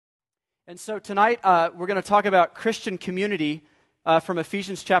And so tonight we're going to talk about Christian community from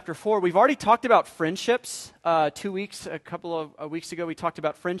Ephesians chapter 4. We've already talked about friendships. A couple of weeks ago we talked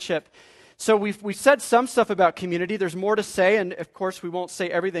about friendship. So we've said some stuff about community. There's more to say, and of course we won't say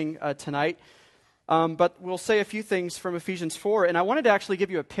everything tonight. But we'll say a few things from Ephesians 4. And I wanted to actually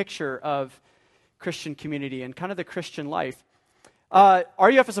give you a picture of Christian community and kind of the Christian life.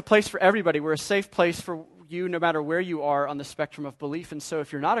 RUF is a place for everybody. We're a safe place for you no matter where you are on the spectrum of belief. And so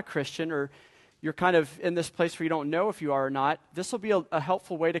if you're not a Christian or you're kind of in this place where you don't know if you are or not, this will be a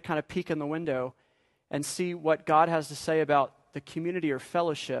helpful way to kind of peek in the window and see what God has to say about the community or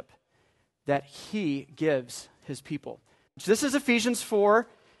fellowship that He gives His people. So this is Ephesians 4.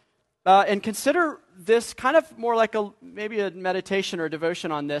 And consider this kind of more like maybe a meditation or a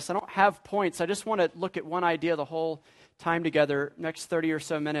devotion on this. I don't have points. I just want to look at one idea the whole time together, next 30 or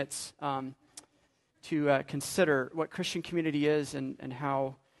so minutes, to consider what Christian community is and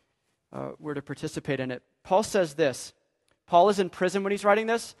how we're to participate in it. Paul says this. Paul is in prison when he's writing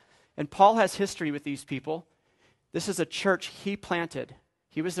this, and Paul has history with these people. This is a church he planted.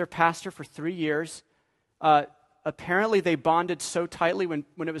 He was their pastor for 3 years. Apparently, they bonded so tightly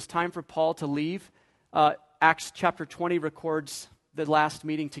when it was time for Paul to leave. Acts chapter 20 records the last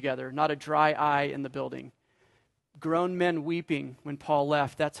meeting together, not a dry eye in the building. Grown men weeping when Paul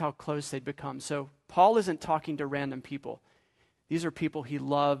left. That's how close they'd become. So Paul isn't talking to random people. These are people he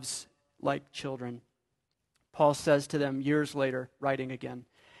loves like children. Paul says to them years later, writing again,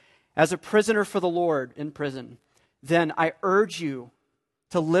 "As a prisoner for the Lord in prison, then I urge you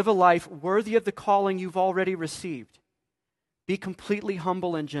to live a life worthy of the calling you've already received. Be completely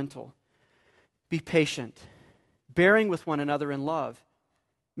humble and gentle. Be patient, bearing with one another in love.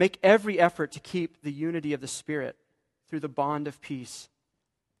 Make every effort to keep the unity of the Spirit through the bond of peace.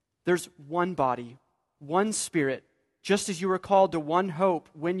 There's one body, one Spirit, just as you were called to one hope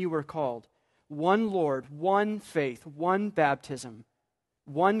when you were called. One Lord, one faith, one baptism,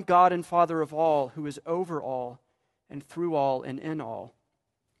 one God and Father of all, who is over all and through all and in all.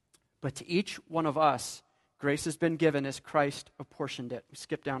 But to each one of us, grace has been given as Christ apportioned it." We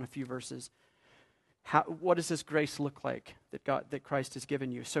skip down a few verses. What does this grace look like that Christ has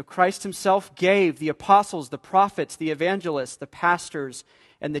given you? So Christ Himself gave the apostles, the prophets, the evangelists, the pastors,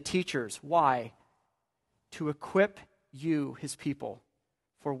 and the teachers. Why? To equip you, His people,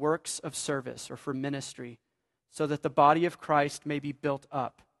 for works of service or for ministry, so that the body of Christ may be built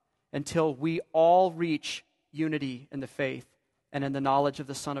up until we all reach unity in the faith and in the knowledge of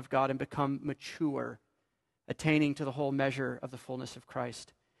the Son of God and become mature, attaining to the whole measure of the fullness of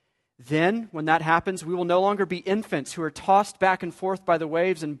Christ. Then, when that happens, we will no longer be infants who are tossed back and forth by the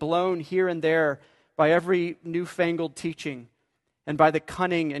waves and blown here and there by every newfangled teaching and by the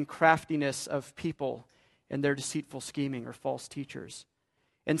cunning and craftiness of people and their deceitful scheming or false teachers.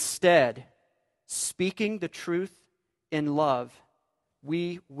 Instead, speaking the truth in love,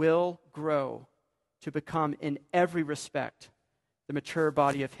 we will grow to become in every respect the mature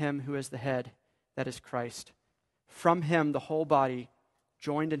body of Him who is the head, that is Christ. From Him, the whole body,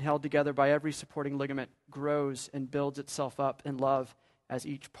 joined and held together by every supporting ligament, grows and builds itself up in love as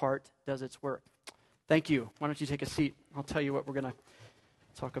each part does its work. Thank you. Why don't you take a seat? I'll tell you what we're going to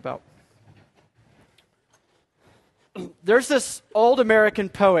talk about. There's this old American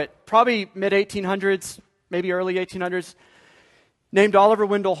poet, probably mid-1800s, maybe early 1800s, named Oliver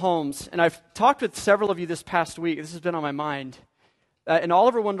Wendell Holmes. And I've talked with several of you this past week. This has been on my mind. And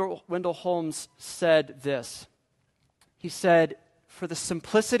Oliver Wendell Holmes said this. He said, "For the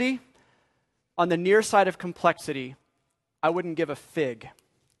simplicity on the near side of complexity, I wouldn't give a fig.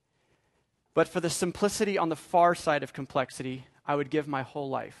 But for the simplicity on the far side of complexity, I would give my whole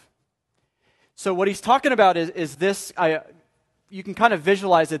life." So what he's talking about is this. You can kind of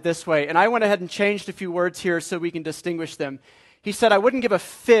visualize it this way. And I went ahead and changed a few words here so we can distinguish them. He said, I wouldn't give a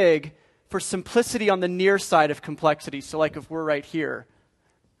fig for simplicity on the near side of complexity. So like if we're right here.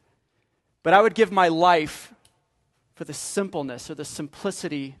 But I would give my life for the simpleness or the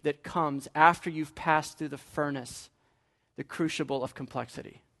simplicity that comes after you've passed through the furnace, the crucible of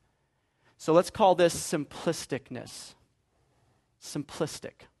complexity. So let's call this simplisticness.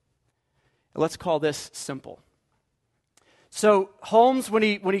 Simplistic. Let's call this simple. So Holmes, when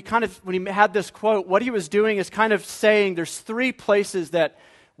he had this quote, what he was doing is kind of saying there's three places that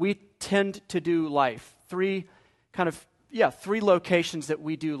we tend to do life. Three locations that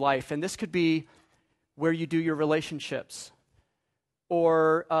we do life. And this could be where you do your relationships,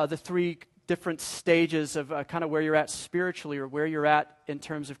 or the three different stages of kind of where you're at spiritually, or where you're at in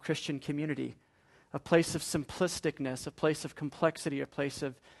terms of Christian community. A place of simplisticness, a place of complexity, a place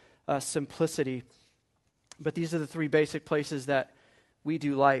of simplicity. But these are the three basic places that we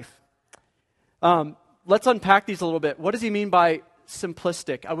do life. Let's unpack these a little bit. What does he mean by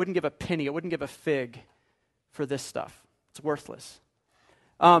simplistic? I wouldn't give a penny. I wouldn't give a fig for this stuff. It's worthless.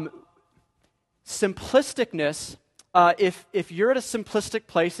 Simplisticness, if you're at a simplistic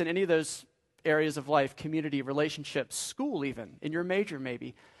place in any of those areas of life, community, relationships, school even, in your major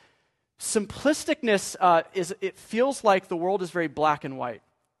maybe, simplisticness it feels like the world is very black and white.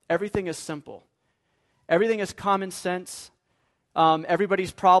 Everything is simple. Everything is common sense.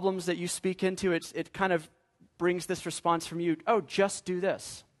 Everybody's problems that you speak into, it kind of brings this response from you. Oh, just do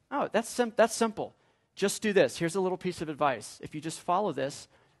this. Oh, that's simple. Just do this. Here's a little piece of advice. If you just follow this,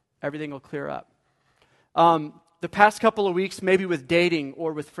 everything will clear up. The past couple of weeks, maybe with dating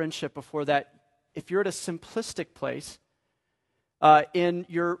or with friendship before that, if you're at a simplistic place in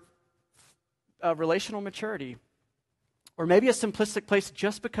your relational maturity, or maybe a simplistic place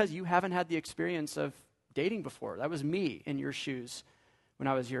just because you haven't had the experience of dating before. That was me in your shoes when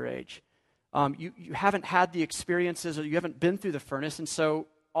I was your age. You haven't had the experiences, or you haven't been through the furnace, and so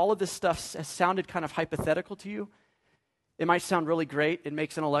all of this stuff has sounded kind of hypothetical to you. It might sound really great. It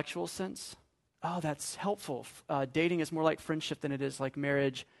makes intellectual sense. Oh, that's helpful. Dating is more like friendship than it is like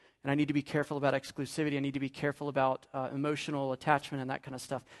marriage, and I need to be careful about exclusivity. I need to be careful about emotional attachment and that kind of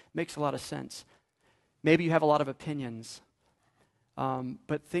stuff. It makes a lot of sense. Maybe you have a lot of opinions,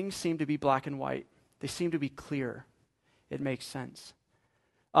 but things seem to be black and white. They seem to be clear. It makes sense.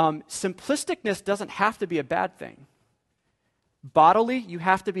 Simplisticness doesn't have to be a bad thing. Bodily, you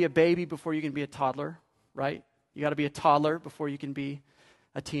have to be a baby before you can be a toddler, right? You got to be a toddler before you can be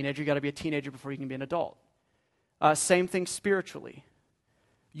a teenager. You got to be a teenager before you can be an adult. Same thing spiritually.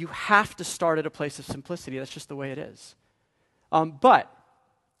 You have to start at a place of simplicity. That's just the way it is. But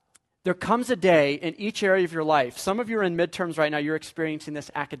there comes a day in each area of your life. Some of you are in midterms right now. You're experiencing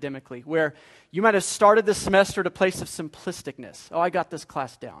this academically, where you might have started the semester at a place of simplisticness. Oh, I got this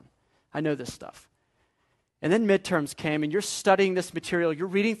class down. I know this stuff. And then midterms came, and you're studying this material. You're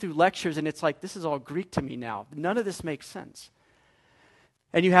reading through lectures, and it's like, this is all Greek to me now. None of this makes sense.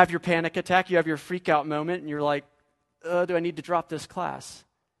 And you have your panic attack. You have your freak out moment, and you're like, do I need to drop this class?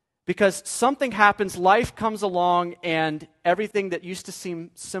 Because something happens, life comes along, and everything that used to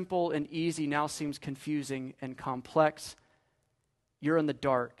seem simple and easy now seems confusing and complex. You're in the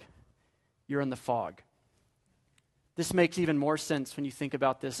dark. You're in the fog. This makes even more sense when you think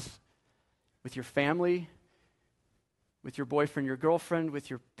about this with your family, with your boyfriend, your girlfriend,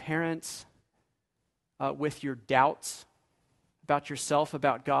 with your parents, with your doubts about yourself,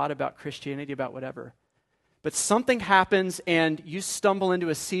 about God, about Christianity, about whatever. But something happens and you stumble into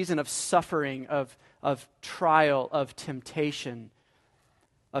a season of suffering, of trial, of temptation,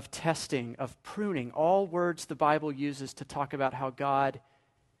 of testing, of pruning. All words the Bible uses to talk about how God,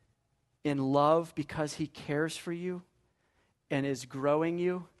 in love, because he cares for you and is growing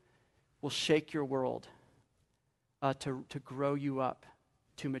you, will shake your world to grow you up,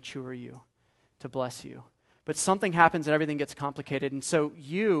 to mature you, to bless you. But something happens and everything gets complicated. And so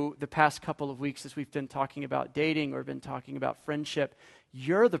you, the past couple of weeks, as we've been talking about dating or been talking about friendship,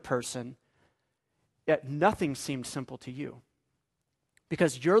 you're the person that nothing seemed simple to you.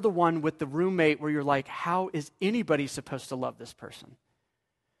 Because you're the one with the roommate where you're like, how is anybody supposed to love this person?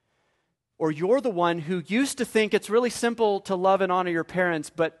 Or you're the one who used to think it's really simple to love and honor your parents,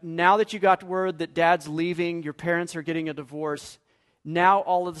 but now that you got word that dad's leaving, your parents are getting a divorce, now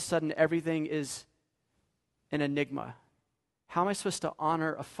all of a sudden everything is an enigma. How am I supposed to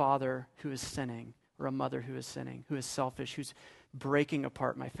honor a father who is sinning, or a mother who is sinning, who is selfish, who's breaking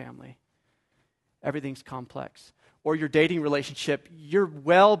apart my family? Everything's complex. Or your dating relationship, you're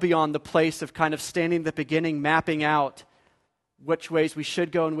well beyond the place of kind of standing at the beginning, mapping out which ways we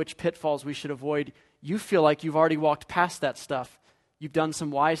should go and which pitfalls we should avoid. You feel like you've already walked past that stuff. You've done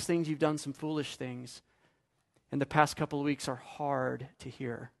some wise things, you've done some foolish things. And the past couple of weeks are hard to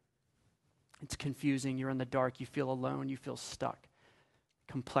hear. It's confusing, you're in the dark, you feel alone, you feel stuck.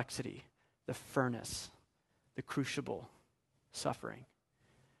 Complexity, the furnace, the crucible, suffering.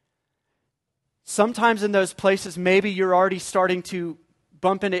 Sometimes in those places, maybe you're already starting to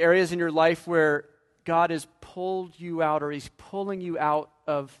bump into areas in your life where God has pulled you out, or he's pulling you out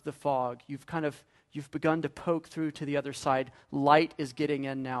of the fog. You've begun to poke through to the other side. Light is getting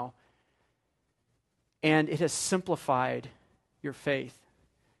in now. And it has simplified your faith.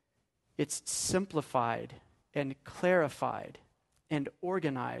 It's simplified and clarified and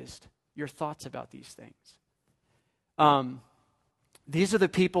organized your thoughts about these things. These are the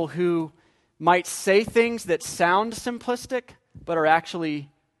people who might say things that sound simplistic, but are actually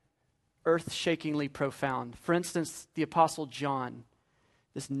earth-shakingly profound. For instance, the Apostle John.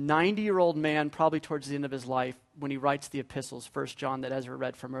 This 90-year-old man, probably towards the end of his life, when he writes the epistles, 1 John that Ezra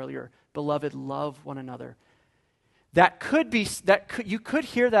read from earlier, beloved, love one another. You could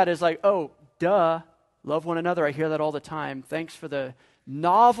hear that as like, oh, duh, love one another. I hear that all the time. Thanks for the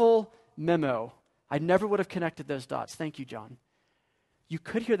novel memo. I never would have connected those dots. Thank you, John. You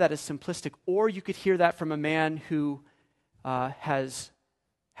could hear that as simplistic, or you could hear that from a man who has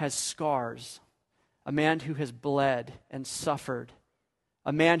scars, a man who has bled and suffered,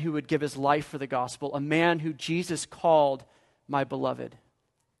 a man who would give his life for the gospel, a man who Jesus called my beloved.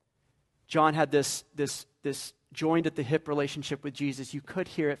 John had this joined at the hip relationship with Jesus. You could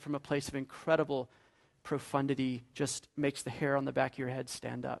hear it from a place of incredible profundity, just makes the hair on the back of your head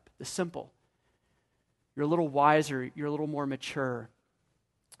stand up. The simple. You're a little wiser, you're a little more mature.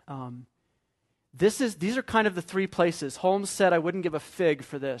 These are kind of the three places. Holmes said, I wouldn't give a fig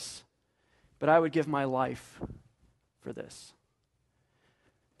for this, but I would give my life for this.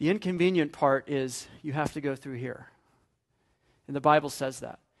 The inconvenient part is you have to go through here. And the Bible says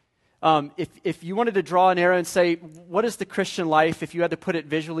that. If you wanted to draw an arrow and say, what is the Christian life? If you had to put it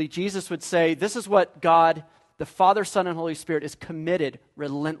visually, Jesus would say, this is what God, the Father, Son, and Holy Spirit is committed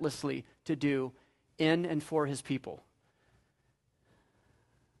relentlessly to do in and for his people.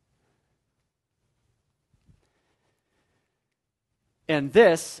 And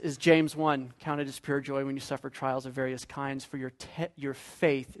this is James 1, count it as pure joy when you suffer trials of various kinds, for your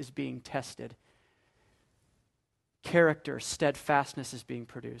faith is being tested. Character, steadfastness is being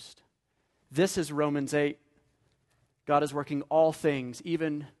produced. This is Romans 8. God is working all things,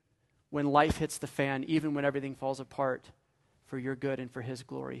 even when life hits the fan, even when everything falls apart, for your good and for his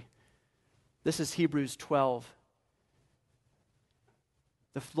glory. This is Hebrews 12.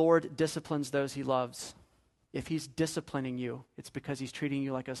 The Lord disciplines those he loves. If he's disciplining you, it's because he's treating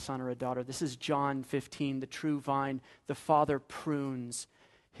you like a son or a daughter. This is John 15, the true vine. The Father prunes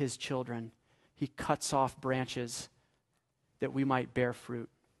his children. He cuts off branches that we might bear fruit.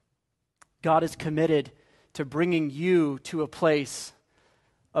 God is committed to bringing you to a place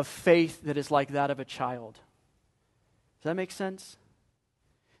of faith that is like that of a child. Does that make sense?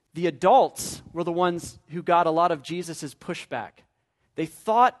 The adults were the ones who got a lot of Jesus' pushback. They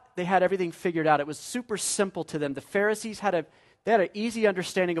thought they had everything figured out. It was super simple to them. The Pharisees had an easy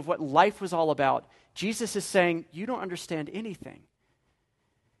understanding of what life was all about. Jesus is saying, you don't understand anything.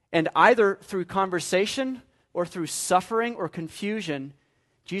 And either through conversation or through suffering or confusion,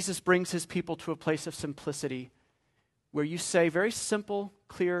 Jesus brings his people to a place of simplicity where you say very simple,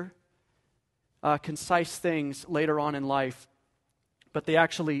 clear, concise things later on in life, but they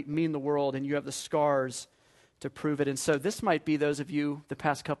actually mean the world, and you have the scars to prove it. And so this might be those of you the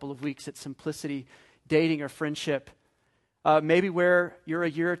past couple of weeks at Simplicity, dating or friendship, maybe where you're a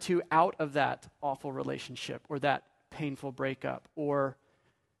year or two out of that awful relationship or that painful breakup or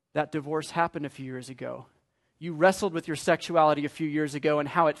that divorce happened a few years ago. You wrestled with your sexuality a few years ago and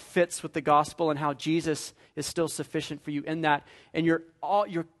how it fits with the gospel and how Jesus is still sufficient for you in that. And you're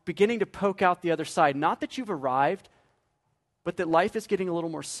beginning to poke out the other side. Not that you've arrived, but that life is getting a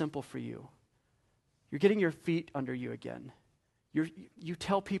little more simple for you. You're getting your feet under you again. You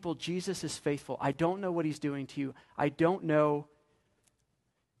tell people Jesus is faithful. I don't know what he's doing to you. I don't know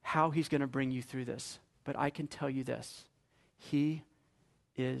how he's going to bring you through this. But I can tell you this. He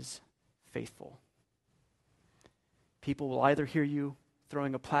is faithful. People will either hear you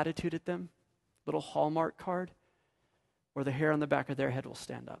throwing a platitude at them, little Hallmark card, or the hair on the back of their head will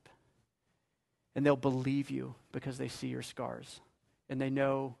stand up. And they'll believe you because they see your scars. And they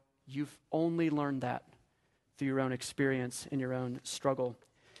know you've only learned that through your own experience and your own struggle.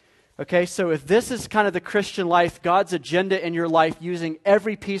 Okay, so if this is kind of the Christian life, God's agenda in your life, using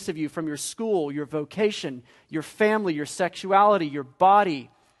every piece of you from your school, your vocation, your family, your sexuality, your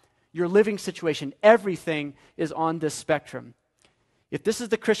body, your living situation, everything is on this spectrum. If this is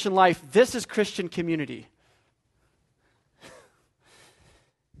the Christian life, this is Christian community.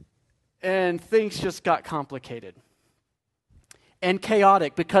 And things just got complicated and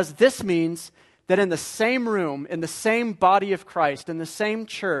chaotic, because this means that in the same room, in the same body of Christ, in the same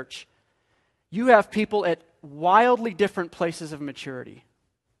church, you have people at wildly different places of maturity.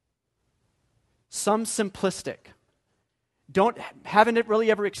 Some simplistic, haven't really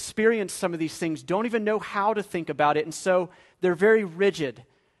ever experienced some of these things, don't even know how to think about it, and so they're very rigid,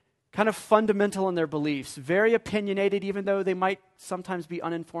 kind of fundamental in their beliefs, very opinionated, even though they might sometimes be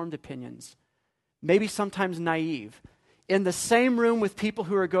uninformed opinions, maybe sometimes naive. In the same room with people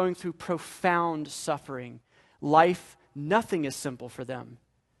who are going through profound suffering, life, nothing is simple for them.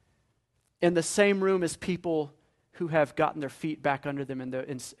 In the same room as people who have gotten their feet back under them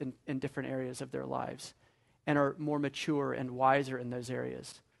in different areas of their lives. and are more mature and wiser in those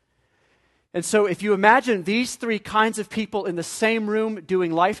areas. And so if you imagine these three kinds of people in the same room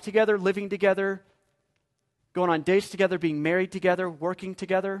doing life together, living together, going on dates together, being married together, working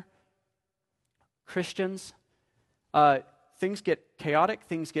together, Christians, things get chaotic,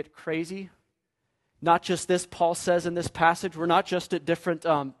 things get crazy. Not just this, Paul says in this passage, we're not just at different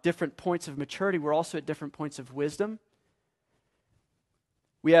points of maturity, we're also at different points of wisdom.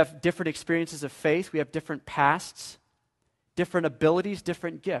 We have different experiences of faith, we have different pasts, different abilities,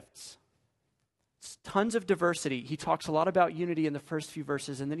 different gifts. It's tons of diversity. He talks a lot about unity in the first few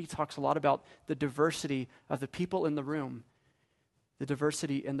verses, and then he talks a lot about the diversity of the people in the room, the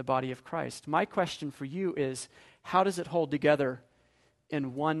diversity in the body of Christ. My question for you is, how does it hold together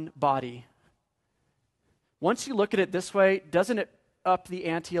in one body? Once you look at it this way, doesn't it up the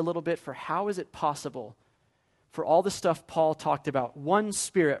ante a little bit for how is it possible for all the stuff Paul talked about? One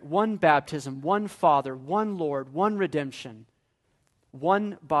Spirit, one baptism, one Father, one Lord, one redemption,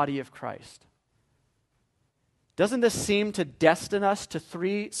 one body of Christ. Doesn't this seem to destine us to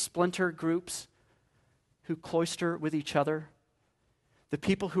three splinter groups who cloister with each other? The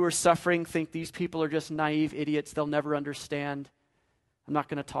people who are suffering think these people are just naive idiots. They'll never understand. I'm not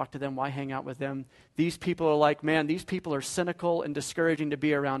going to talk to them. Why hang out with them? These people are like, man, these people are cynical and discouraging to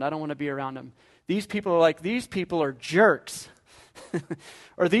be around. I don't want to be around them. These people are like, these people are jerks.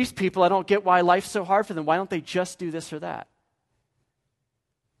 Or these people, I don't get why life's so hard for them. Why don't they just do this or that?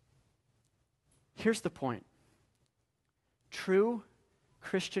 Here's the point. True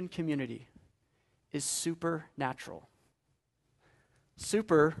Christian community is supernatural.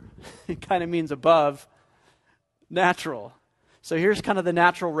 Super kind of means above natural. So here's kind of the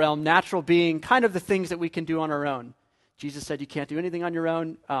natural realm, natural being kind of the things that we can do on our own. Jesus said you can't do anything on your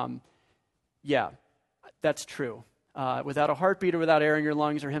own. Yeah, that's true. Without a heartbeat or without air in your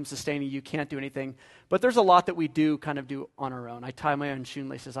lungs or him sustaining you, can't do anything. But there's a lot that we do kind of do on our own. I tie my own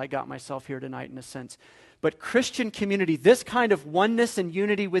shoelaces. I got myself here tonight in a sense. But Christian community, this kind of oneness and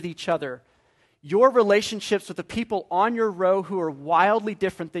unity with each other, your relationships with the people on your row who are wildly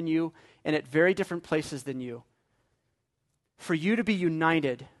different than you and at very different places than you, for you to be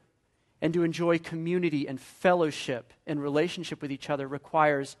united and to enjoy community and fellowship and relationship with each other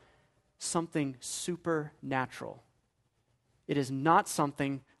requires something supernatural. It is not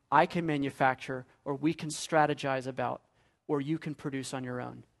something I can manufacture or we can strategize about or you can produce on your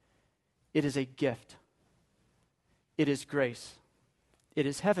own. It is a gift. It is grace. It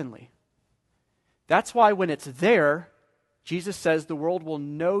is heavenly. That's why when it's there, Jesus says the world will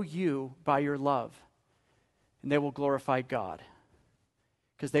know you by your love and they will glorify God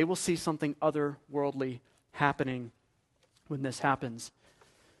because they will see something otherworldly happening when this happens.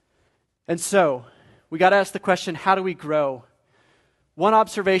 And so, we got to ask the question, how do we grow? One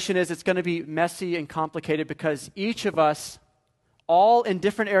observation is it's going to be messy and complicated because each of us, all in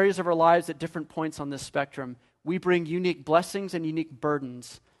different areas of our lives at different points on this spectrum, we bring unique blessings and unique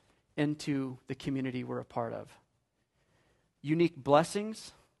burdens into the community we're a part of. Unique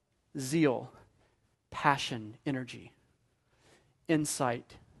blessings, zeal, passion, energy,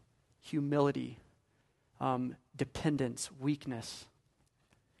 insight, humility, dependence, weakness,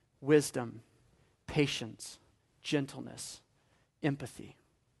 wisdom, patience, gentleness, empathy.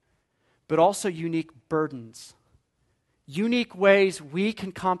 But also unique burdens, unique ways we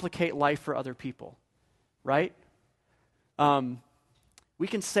can complicate life for other people, right? We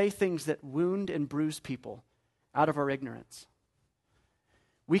can say things that wound and bruise people out of our ignorance.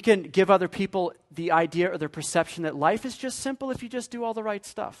 We can give other people the idea or the perception that life is just simple if you just do all the right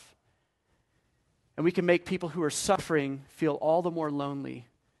stuff. And we can make people who are suffering feel all the more lonely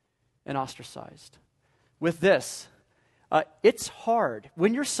and ostracized. With this, it's hard.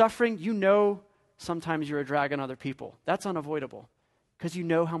 When you're suffering, you know sometimes you're a drag on other people. That's unavoidable because you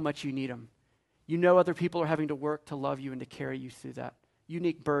know how much you need them. You know other people are having to work to love you and to carry you through that.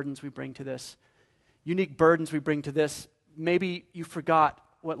 Unique burdens we bring to this. Unique burdens we bring to this. Maybe you forgot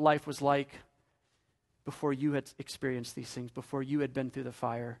what life was like before you had experienced these things, before you had been through the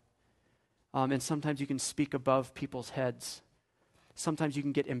fire. And sometimes you can speak above people's heads. Sometimes you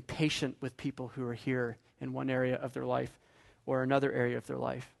can get impatient with people who are here in one area of their life or another area of their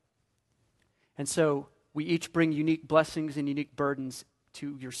life. And so we each bring unique blessings and unique burdens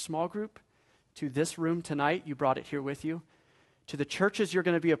to your small group, to this room tonight. You brought it here with you. To the churches you're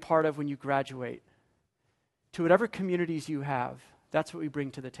going to be a part of when you graduate. To whatever communities you have. That's what we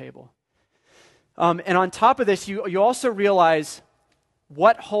bring to the table. And on top of this, you also realize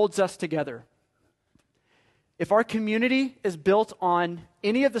what holds us together. If our community is built on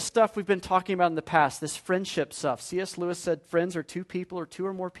any of the stuff we've been talking about in the past, this friendship stuff, C.S. Lewis said friends are two people or two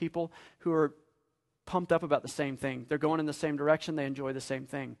or more people who are pumped up about the same thing. They're going in the same direction. They enjoy the same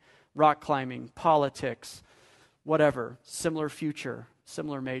thing. Rock climbing, politics, whatever, similar future,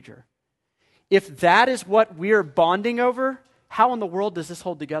 similar major. If that is what we're bonding over, how in the world does this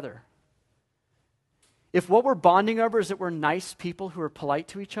hold together? If what we're bonding over is that we're nice people who are polite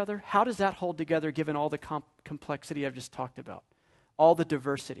to each other, how does that hold together given all the complexity I've just talked about? All the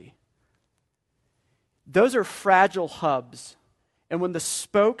diversity. Those are fragile hubs. And when the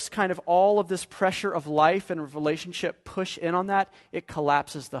spokes, kind of all of this pressure of life and relationship push in on that, it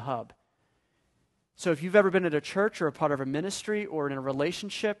collapses the hub. So if you've ever been at a church or a part of a ministry or in a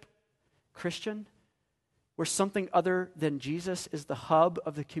relationship, Christian, where something other than Jesus is the hub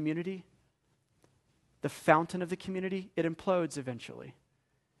of the community, the fountain of the community, it implodes eventually.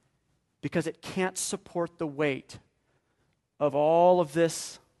 Because it can't support the weight of all of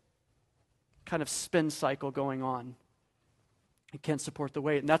this kind of spin cycle going on. It can't support the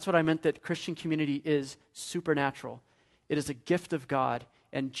weight. And that's what I meant, that Christian community is supernatural. It is a gift of God.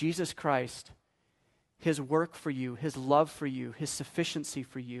 And Jesus Christ, his work for you, his love for you, his sufficiency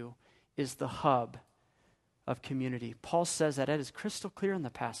for you is the hub of community. Paul says that. It is crystal clear in the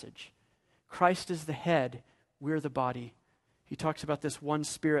passage. Christ is the head, we're the body. He talks about this one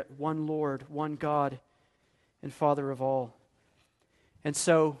Spirit, one Lord, one God, and Father of all. And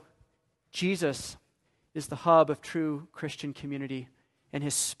so, Jesus is the hub of true Christian community, and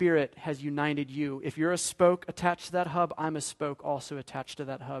his Spirit has united you. If you're a spoke attached to that hub, I'm a spoke also attached to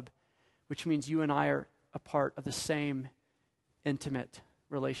that hub, which means you and I are a part of the same intimate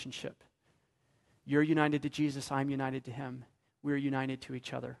relationship. You're united to Jesus, I'm united to him. We're united to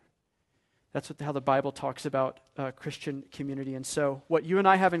each other. That's how the Bible talks about Christian community. And so what you and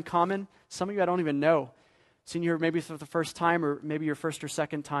I have in common, some of you I don't even know. Seen you here maybe for the first time or maybe your first or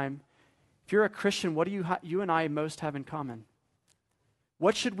second time. If you're a Christian, what do you and I most have in common?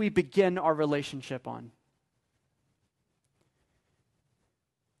 What should we begin our relationship on?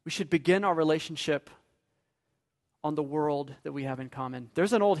 We should begin our relationship on the world that we have in common.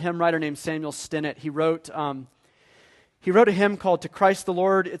 There's an old hymn writer named Samuel Stinnett. He wrote a hymn called "To Christ the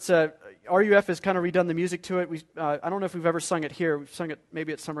Lord." RUF has kind of redone the music to it. I don't know if we've ever sung it here. We've sung it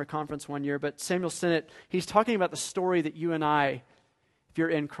maybe at summer conference one year, but Samuel Stinnett, he's talking about the story that you and I, if you're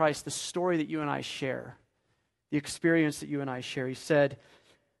in Christ, the story that you and I share, the experience that you and I share. He said,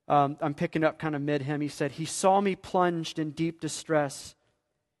 I'm picking up kind of mid-hymn, he said, "He saw me plunged in deep distress.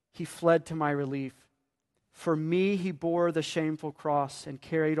 He fled to my relief. For me he bore the shameful cross and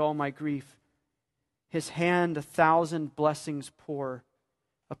carried all my grief. His hand 1,000 blessings pour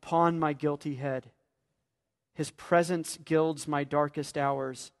upon my guilty head. His presence gilds my darkest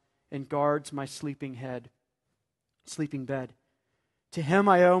hours and guards my sleeping bed. To him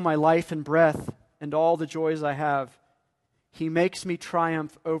I owe my life and breath and all the joys I have. He makes me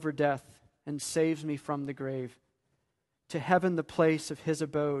triumph over death and saves me from the grave. To heaven, the place of his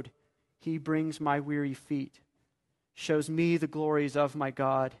abode, he brings my weary feet, shows me the glories of my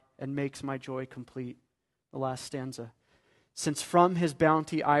God, and makes my joy complete." The last stanza. "Since from his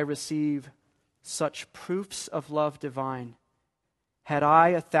bounty I receive such proofs of love divine, had I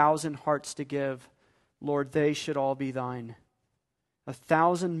 1,000 hearts to give, Lord, they should all be thine.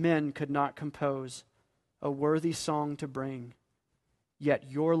 1,000 men could not compose a worthy song to bring,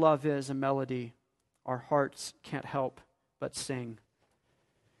 yet your love is a melody our hearts can't help but sing."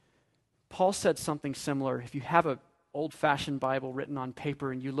 Paul said something similar. If you have an old-fashioned Bible written on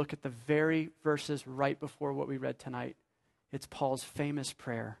paper and you look at the very verses right before what we read tonight, it's Paul's famous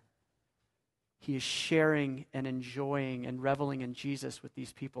prayer. He is sharing and enjoying and reveling in Jesus with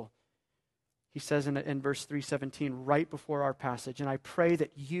these people. He says in verse 3:17, right before our passage, "And I pray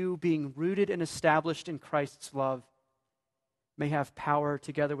that you, being rooted and established in Christ's love, may have power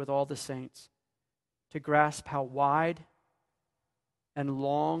together with all the saints to grasp how wide and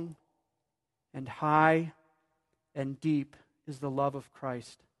long and high and deep is the love of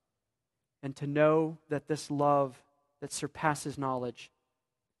Christ, and to know that this love that surpasses knowledge,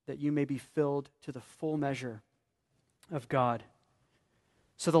 that you may be filled to the full measure of God."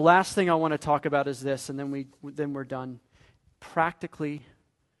 So the last thing I want to talk about is this, and then we're done. Practically,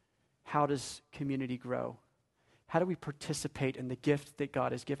 how does community grow? How do we participate in the gift that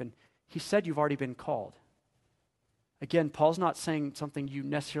God has given? He said you've already been called. Again, Paul's not saying something you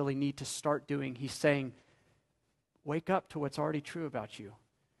necessarily need to start doing. He's saying, wake up to what's already true about you.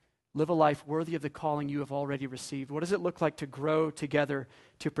 Live a life worthy of the calling you have already received. What does it look like to grow together,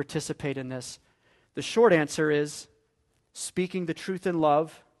 to participate in this? The short answer is, speaking the truth in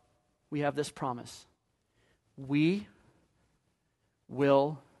love, we have this promise. We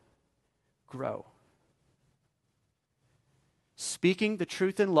will grow. Speaking the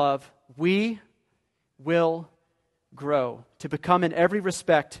truth in love, we will grow to become in every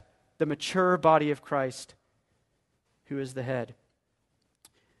respect the mature body of Christ, who is the head.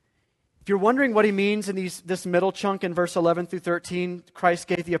 If you're wondering what he means in this middle chunk in verse 11 through 13, Christ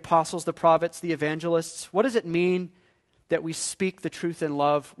gave the apostles, the prophets, the evangelists. What does it mean that we speak the truth in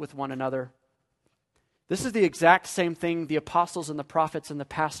love with one another? This is the exact same thing the apostles and the prophets and the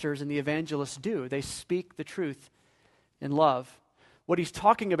pastors and the evangelists do. They speak the truth in love. What he's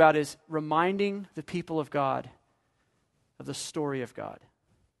talking about is reminding the people of God of the story of God.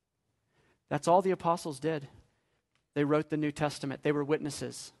 That's all the apostles did. They wrote the New Testament. They were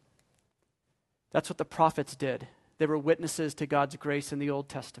witnesses. That's what the prophets did. They were witnesses to God's grace in the Old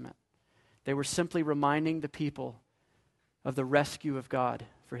Testament. They were simply reminding the people of the rescue of God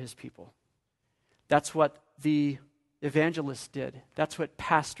for his people. That's what the evangelists did. That's what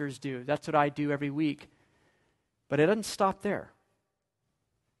pastors do. That's what I do every week. But it doesn't stop there.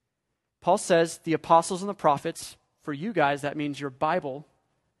 Paul says the apostles and the prophets, for you guys, that means your Bible,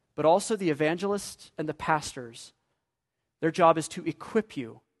 but also the evangelists and the pastors. Their job is to equip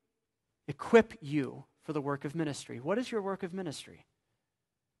you for the work of ministry. What is your work of ministry?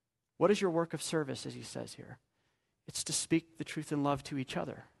 What is your work of service, as he says here? It's to speak the truth in love to each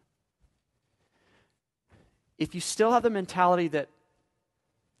other. If you still have the mentality that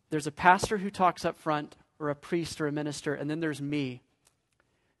there's a pastor who talks up front, or a priest or a minister, and then there's me,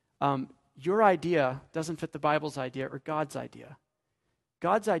 your idea doesn't fit the Bible's idea or God's idea.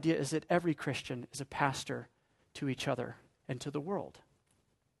 God's idea is that every Christian is a pastor to each other and to the world.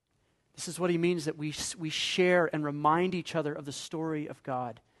 This is what he means, that we share and remind each other of the story of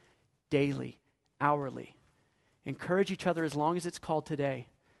God daily, hourly. Encourage each other as long as it's called today,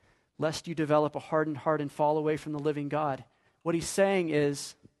 lest you develop a hardened heart and fall away from the living God. What he's saying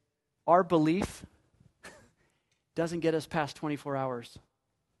is, our belief doesn't get us past 24 hours.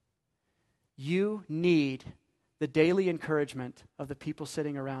 You need the daily encouragement of the people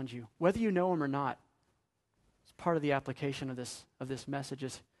sitting around you, whether you know them or not. It's part of the application of this message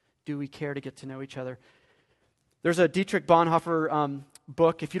is, do we care to get to know each other? There's a Dietrich Bonhoeffer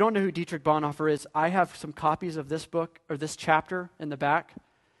book. If you don't know who Dietrich Bonhoeffer is, I have some copies of this book, or this chapter in the back,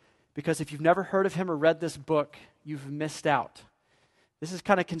 because if you've never heard of him or read this book, you've missed out. This is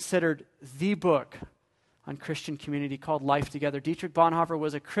kind of considered the book on Christian community, called Life Together. Dietrich Bonhoeffer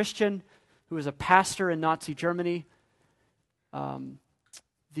was a Christian who was a pastor in Nazi Germany.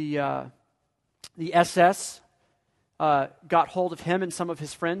 The SS got hold of him and some of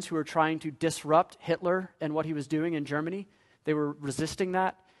his friends who were trying to disrupt Hitler and what he was doing in Germany. They were resisting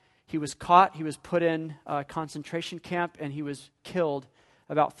that. He was caught, he was put in a concentration camp, and he was killed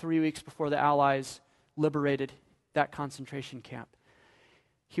about 3 weeks before the Allies liberated that concentration camp.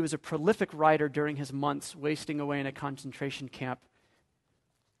 He was a prolific writer during his months wasting away in a concentration camp.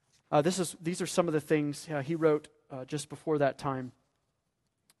 These are some of the things he wrote just before that time.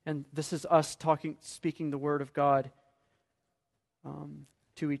 And this is us speaking the word of God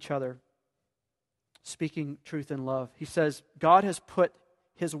to each other, speaking truth in love. He says, God has put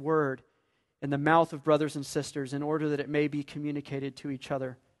his word in the mouth of brothers and sisters in order that it may be communicated to each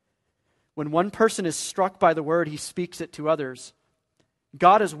other. When one person is struck by the word, he speaks it to others.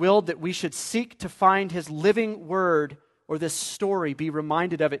 God has willed that we should seek to find his living word, or this story, be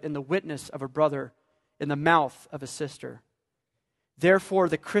reminded of it in the witness of a brother, in the mouth of a sister. Therefore,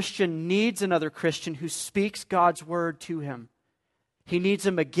 the Christian needs another Christian who speaks God's word to him. He needs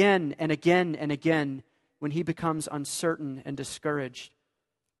him again and again and again when he becomes uncertain and discouraged.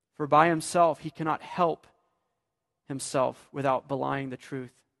 For by himself, he cannot help himself without belying the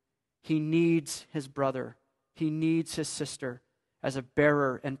truth. He needs his brother. He needs his sister as a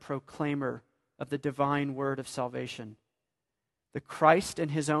bearer and proclaimer of the divine word of salvation. The Christ in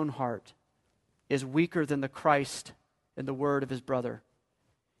his own heart is weaker than the Christ in the word of his brother.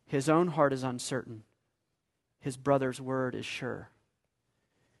 His own heart is uncertain. His brother's word is sure.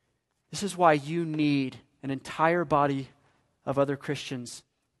 This is why you need an entire body of other Christians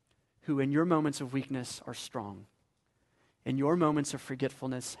who in your moments of weakness are strong, in your moments of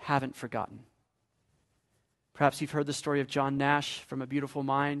forgetfulness haven't forgotten. Perhaps you've heard the story of John Nash from A Beautiful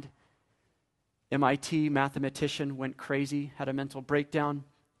Mind. MIT mathematician, went crazy, had a mental breakdown,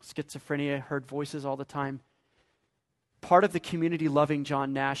 schizophrenia, heard voices all the time. Part of the community loving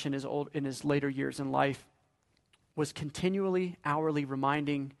John Nash in his later years in life was continually, hourly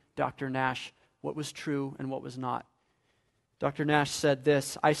reminding Dr. Nash what was true and what was not. Dr. Nash said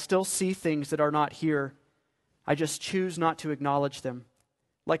this, "I still see things that are not here. I just choose not to acknowledge them.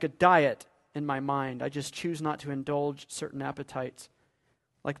 Like a diet in my mind, I just choose not to indulge certain appetites,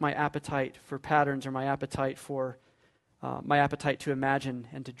 like my appetite for patterns or my appetite to imagine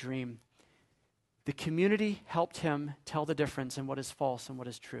and to dream." The community helped him tell the difference in what is false and what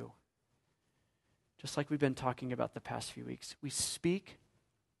is true. Just like we've been talking about the past few weeks. We speak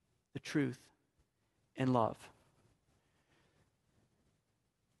the truth in love.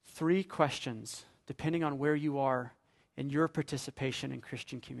 3 questions, depending on where you are in your participation in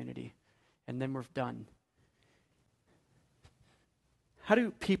Christian community. And then we're done. How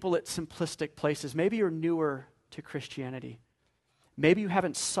do people at simplistic places, maybe you're newer to Christianity, maybe you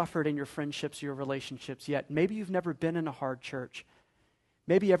haven't suffered in your friendships or your relationships yet, maybe you've never been in a hard church,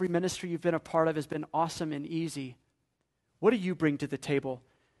 maybe every ministry you've been a part of has been awesome and easy. What do you bring to the table?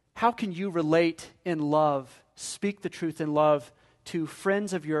 How can you relate in love, speak the truth in love to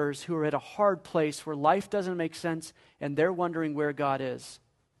friends of yours who are at a hard place where life doesn't make sense and they're wondering where God is?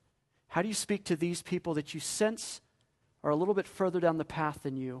 How do you speak to these people that you sense are a little bit further down the path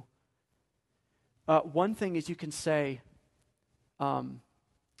than you? One thing is you can say,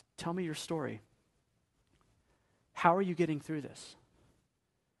 tell me your story. How are you getting through this?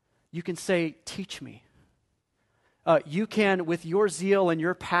 You can say, teach me. You can, with your zeal and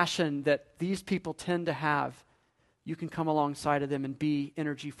your passion that these people tend to have, you can come alongside of them and be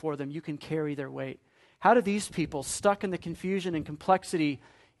energy for them. You can carry their weight. How do these people, stuck in the confusion and complexity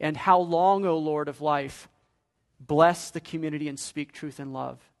and how long, O Lord of life, bless the community and speak truth and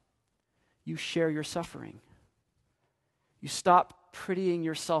love? You share your suffering. You stop prettying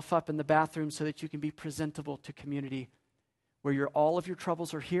yourself up in the bathroom so that you can be presentable to community, where all of your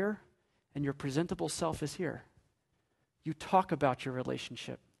troubles are here and your presentable self is here. You talk about your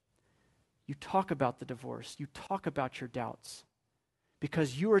relationship. You talk about the divorce. You talk about your doubts.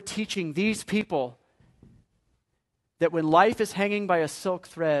 Because you are teaching these people that when life is hanging by a silk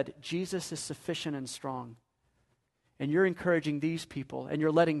thread, Jesus is sufficient and strong. And you're encouraging these people, and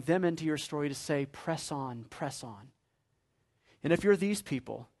you're letting them into your story to say, press on, press on. And if you're these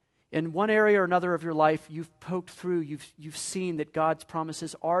people, in one area or another of your life, you've poked through, you've seen that God's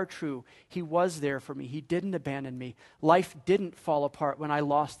promises are true. He was there for me. He didn't abandon me. Life didn't fall apart when I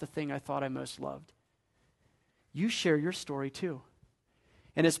lost the thing I thought I most loved. You share your story too.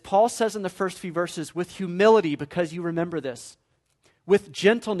 And as Paul says in the first few verses, with humility because you remember this, with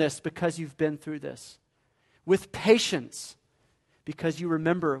gentleness because you've been through this, with patience because you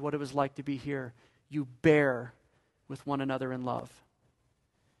remember what it was like to be here, you bear with one another in love.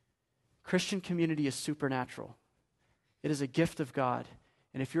 Christian community is supernatural. It is a gift of God.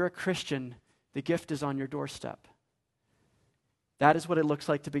 And if you're a Christian, the gift is on your doorstep. That is what it looks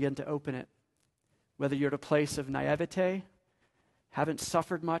like to begin to open it. Whether you're at a place of naivete, haven't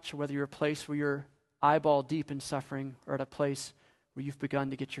suffered much, or whether you're a place where you're eyeball deep in suffering, or at a place where you've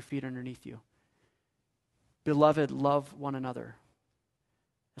begun to get your feet underneath you. Beloved, love one another.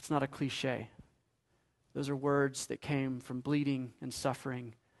 That's not a cliche. Those are words that came from bleeding and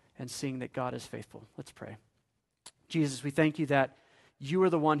suffering and seeing that God is faithful. Let's pray. Jesus, we thank you that you are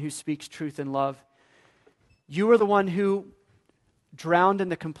the one who speaks truth in love. You are the one who drowned in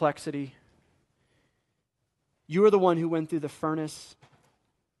the complexity. You are the one who went through the furnace.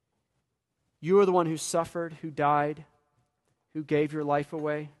 You are the one who suffered, who died, who gave your life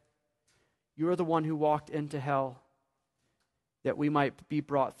away. You are the one who walked into hell that we might be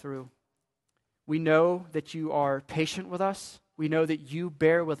brought through. We know that you are patient with us. We know that you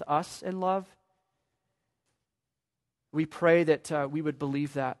bear with us in love. We pray that we would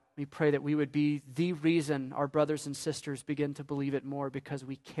believe that. We pray that we would be the reason our brothers and sisters begin to believe it more because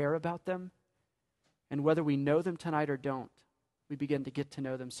we care about them. And whether we know them tonight or don't, we begin to get to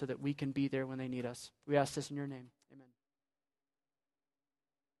know them so that we can be there when they need us. We ask this in your name.